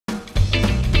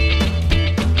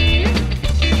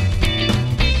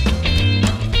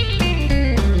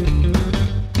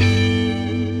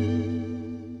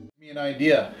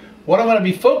idea. What I'm going to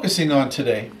be focusing on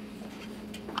today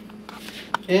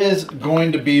is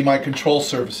going to be my control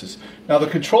surfaces. Now the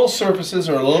control surfaces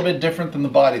are a little bit different than the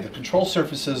body. The control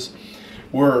surfaces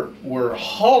were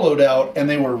hollowed out and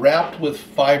they were wrapped with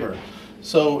fiber.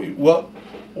 So what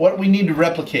we need to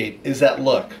replicate is that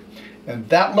look. And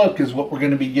that look is what we're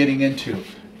going to be getting into.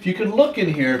 If you can look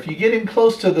in here, if you get in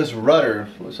close to this rudder,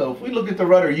 so if we look at the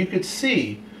rudder, you could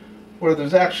see where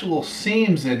there's actual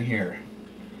seams in here.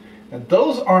 And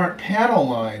those aren't panel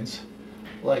lines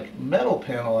like metal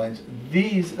panel lines.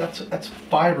 These, that's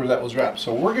fiber that was wrapped.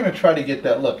 So we're going to try to get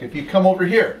that look. If you come over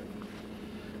here,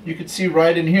 you can see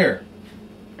right in here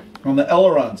on the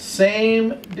aileron,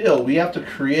 same deal. We have to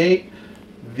create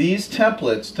these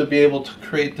templates to be able to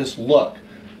create this look.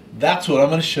 That's what I'm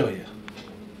going to show you.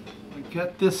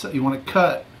 Get this, you want to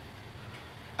cut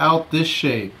out this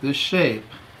shape. This shape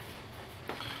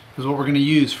is what we're going to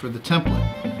use for the template.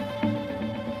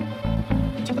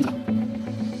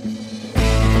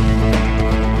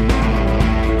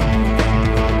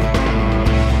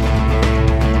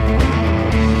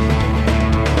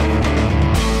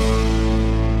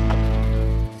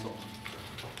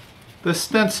 This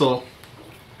stencil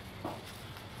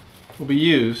will be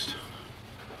used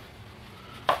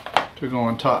to go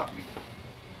on top.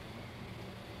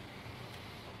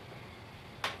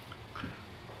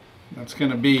 That's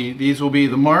going to be, these will be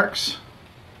the marks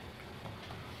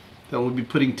that we'll be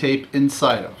putting tape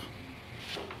inside of.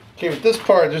 Okay, with this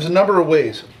part, there's a number of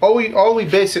ways. All we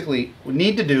basically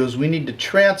need to do is we need to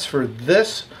transfer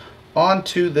this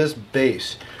onto this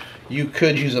base. You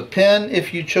could use a pen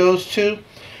if you chose to.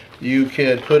 You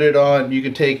could put it on, you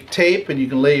can take tape and you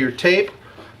can lay your tape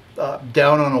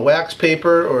down on a wax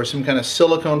paper or some kind of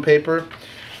silicone paper.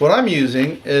 What I'm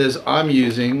using is,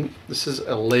 this is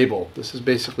a label. This is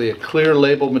basically a clear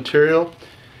label material,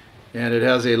 and it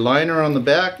has a liner on the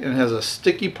back and it has a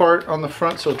sticky part on the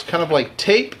front, so it's kind of like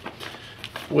tape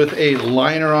with a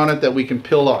liner on it that we can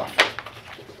peel off.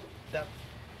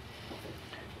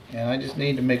 And I just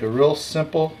need to make a real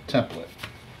simple template.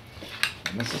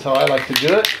 And this is how I like to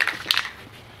do it.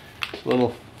 Just a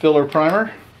little filler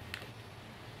primer.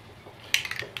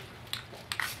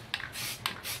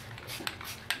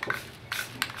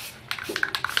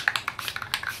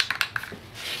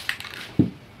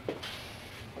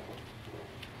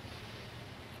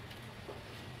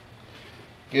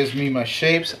 Gives me my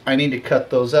shapes. I need to cut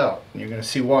those out. You're going to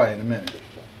see why in a minute.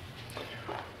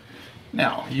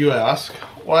 Now, you ask,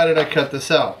 why did I cut this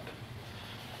out?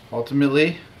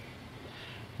 Ultimately,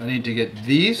 I need to get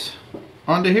these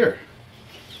onto here.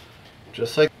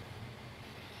 Just like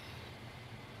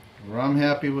where I'm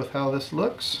happy with how this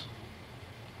looks.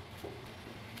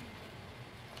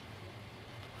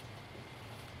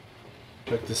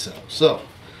 Check this out. So,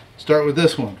 start with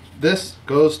this one. This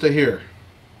goes to here.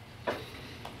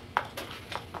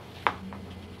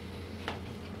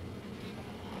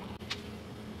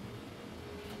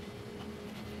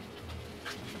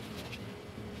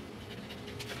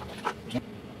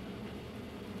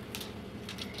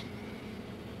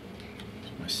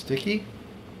 My sticky.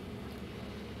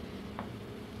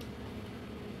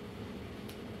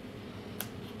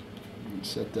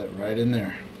 Set that right in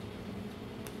there.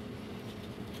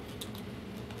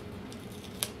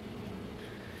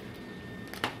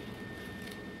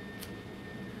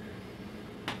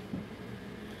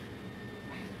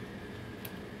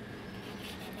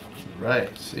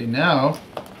 Right, see now,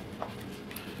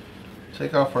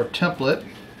 take off our template.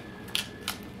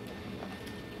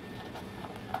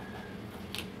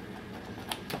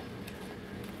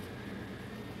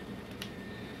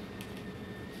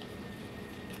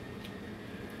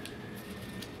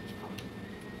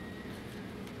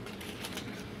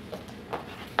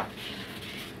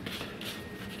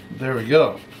 There we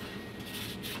go. I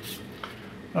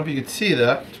don't know if you can see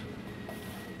that,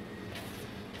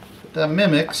 but that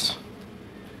mimics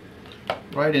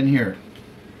right in here.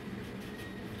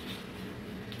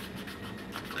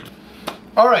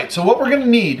 Alright, so what we're going to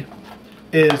need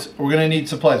is, we're going to need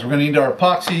supplies. We're going to need our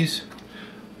epoxies.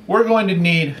 We're going to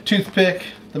need a toothpick,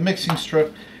 the mixing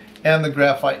strip, and the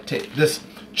graphite tape. This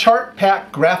chart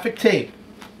pack graphic tape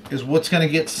is what's going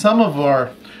to get some of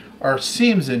our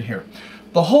seams in here.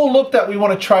 The whole look that we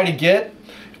want to try to get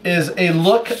is a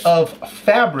look of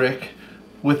fabric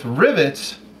with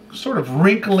rivets sort of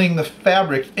wrinkling the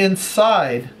fabric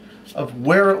inside of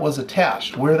where it was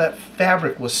attached, where that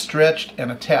fabric was stretched and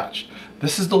attached.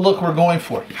 This is the look we're going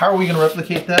for. How are we going to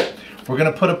replicate that? We're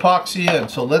going to put epoxy in.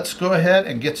 So let's go ahead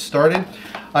and get started.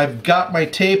 I've got my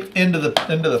tape into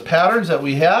the patterns that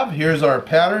we have. Here's our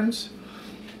patterns.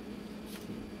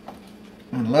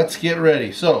 And let's get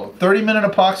ready. So 30-minute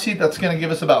epoxy, that's going to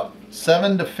give us about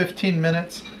 7 to 15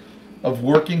 minutes of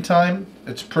working time.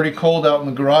 It's pretty cold out in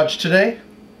the garage today.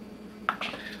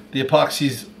 The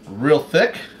epoxy's real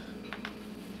thick.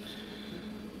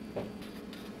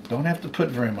 Don't have to put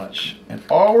very much. And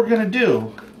all we're going to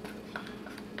do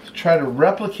to try to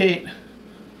replicate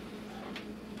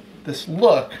this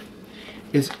look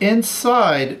is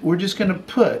inside we're just going to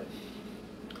put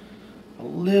a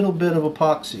little bit of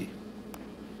epoxy.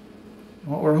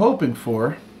 What we're hoping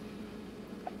for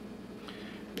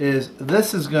is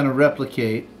this is going to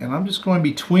replicate, and I'm just going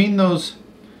between the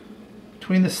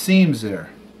seams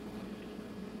there.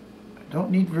 I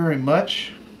don't need very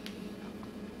much.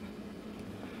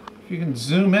 If you can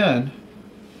zoom in,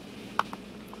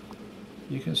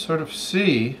 you can sort of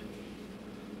see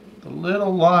the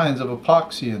little lines of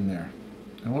epoxy in there.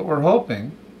 And what we're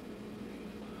hoping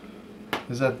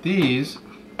is that these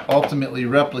ultimately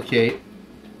replicate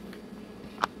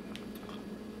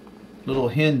little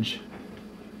hinge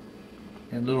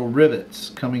and little rivets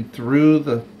coming through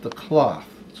the cloth.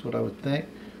 That's what I would think.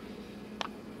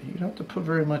 You don't have to put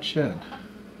very much in.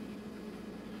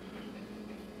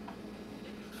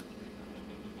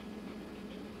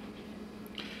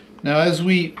 Now as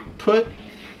we put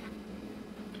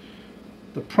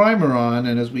the primer on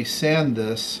and as we sand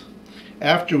this,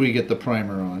 after we get the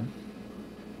primer on,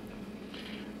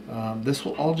 this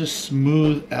will all just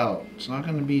smooth out. It's not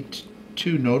going to be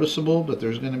too noticeable, but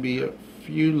there's going to be a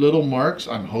few little marks,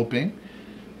 I'm hoping.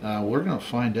 We're going to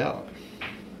find out.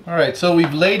 Alright, so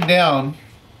we've laid down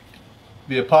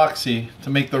the epoxy to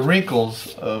make the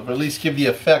wrinkles, or at least give the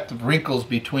effect of wrinkles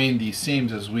between these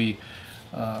seams as we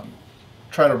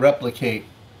try to replicate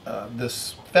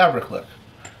this fabric look.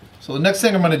 So the next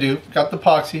thing I'm going to do, got the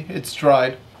epoxy, it's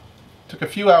dried, took a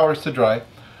few hours to dry.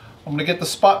 I'm going to get the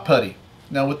spot putty.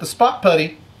 Now with the spot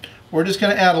putty, we're just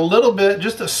going to add a little bit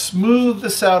just to smooth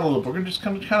this out a little bit. We're just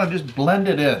going to kind of just blend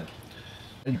it in.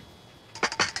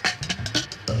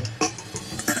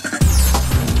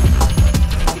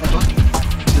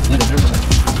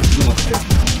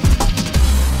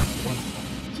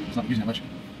 It's not using that much.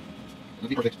 It'll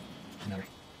be perfect. Doesn't matter.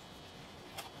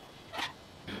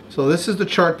 So this is the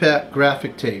chart pack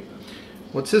graphic tape.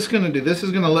 What's this going to do? This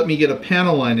is going to let me get a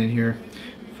panel line in here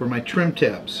for my trim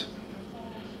tabs.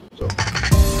 So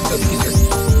that'll be easier.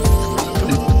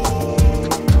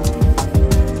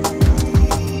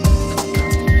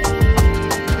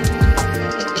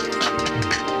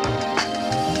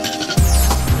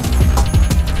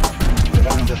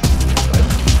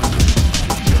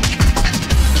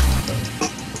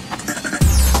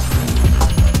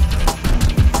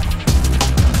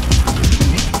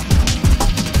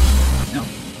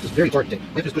 Very hard to take. You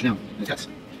have to just push down and it cuts.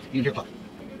 You can hear pop.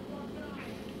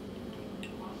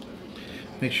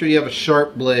 Make sure you have a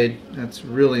sharp blade. That's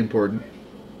really important.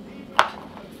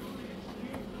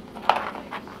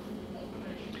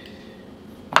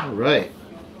 Alright.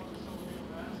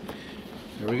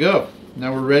 There we go.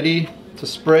 Now we're ready to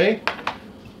spray.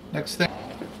 Next thing.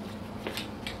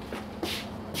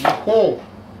 Okay.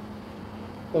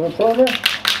 Little primer.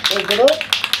 Close it up.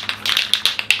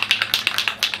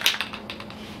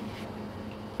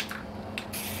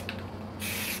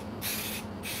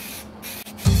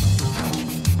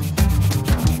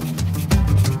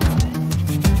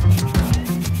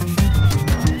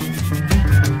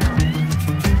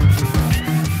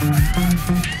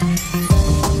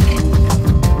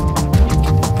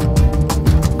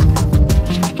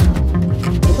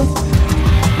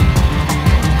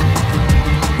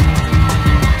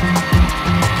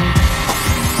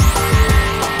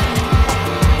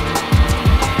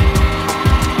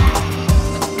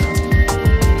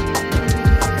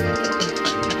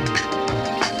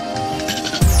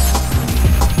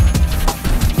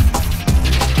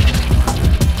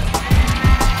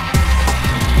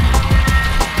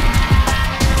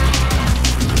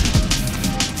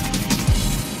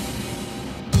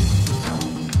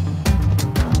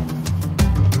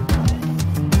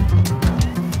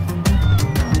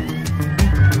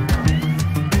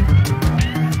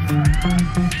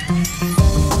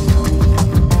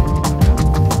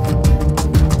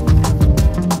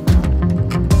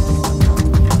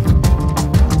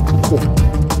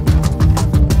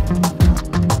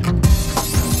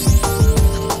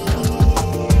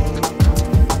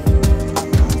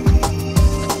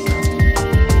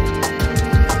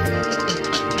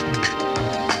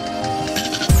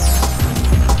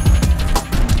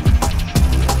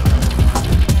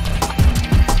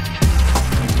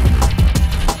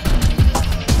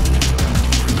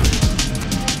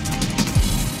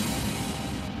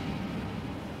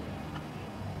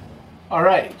 All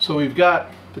right, so we've got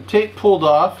the tape pulled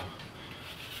off.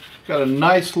 Got a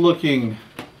nice looking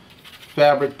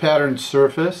fabric pattern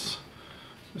surface.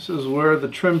 This is where the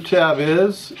trim tab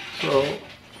is. So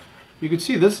you can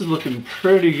see this is looking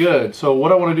pretty good. So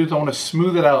what I want to do is I want to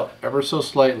smooth it out ever so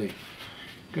slightly.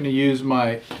 I'm going to use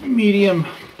my medium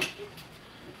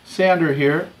sander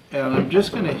here, and I'm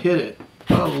just going to hit it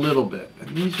a little bit.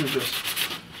 And these are just,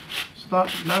 it's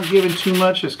not giving too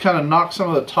much. Just kind of knock some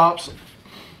of the tops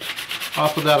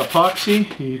off of that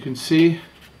epoxy. You can see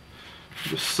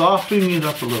just softening it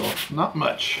up a little. Not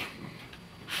much.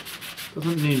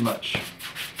 Doesn't need much.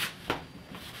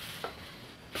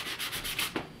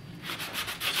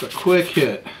 Just a quick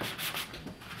hit.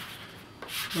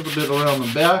 A little bit around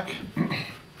the back.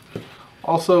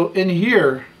 Also in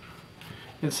here,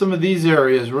 in some of these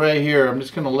areas right here, I'm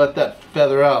just going to let that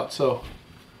feather out. So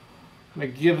I'm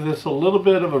going to give this a little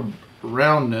bit of a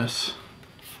roundness.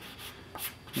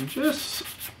 And just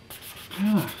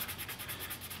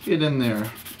get in there,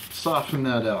 soften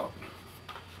that out.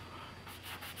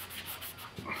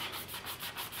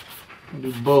 I'll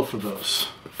do both of those.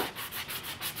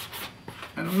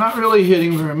 And I'm not really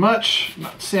hitting very much,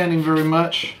 not sanding very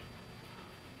much.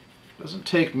 Doesn't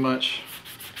take much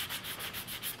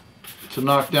to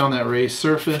knock down that raised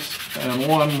surface. And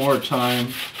one more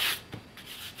time.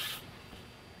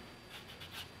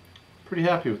 Pretty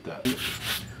happy with that.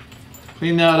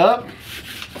 Clean that up.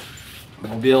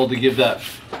 We'll be able to give that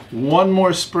one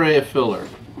more spray of filler.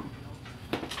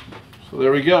 So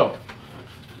there we go.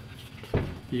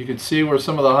 You can see where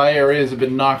some of the high areas have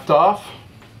been knocked off.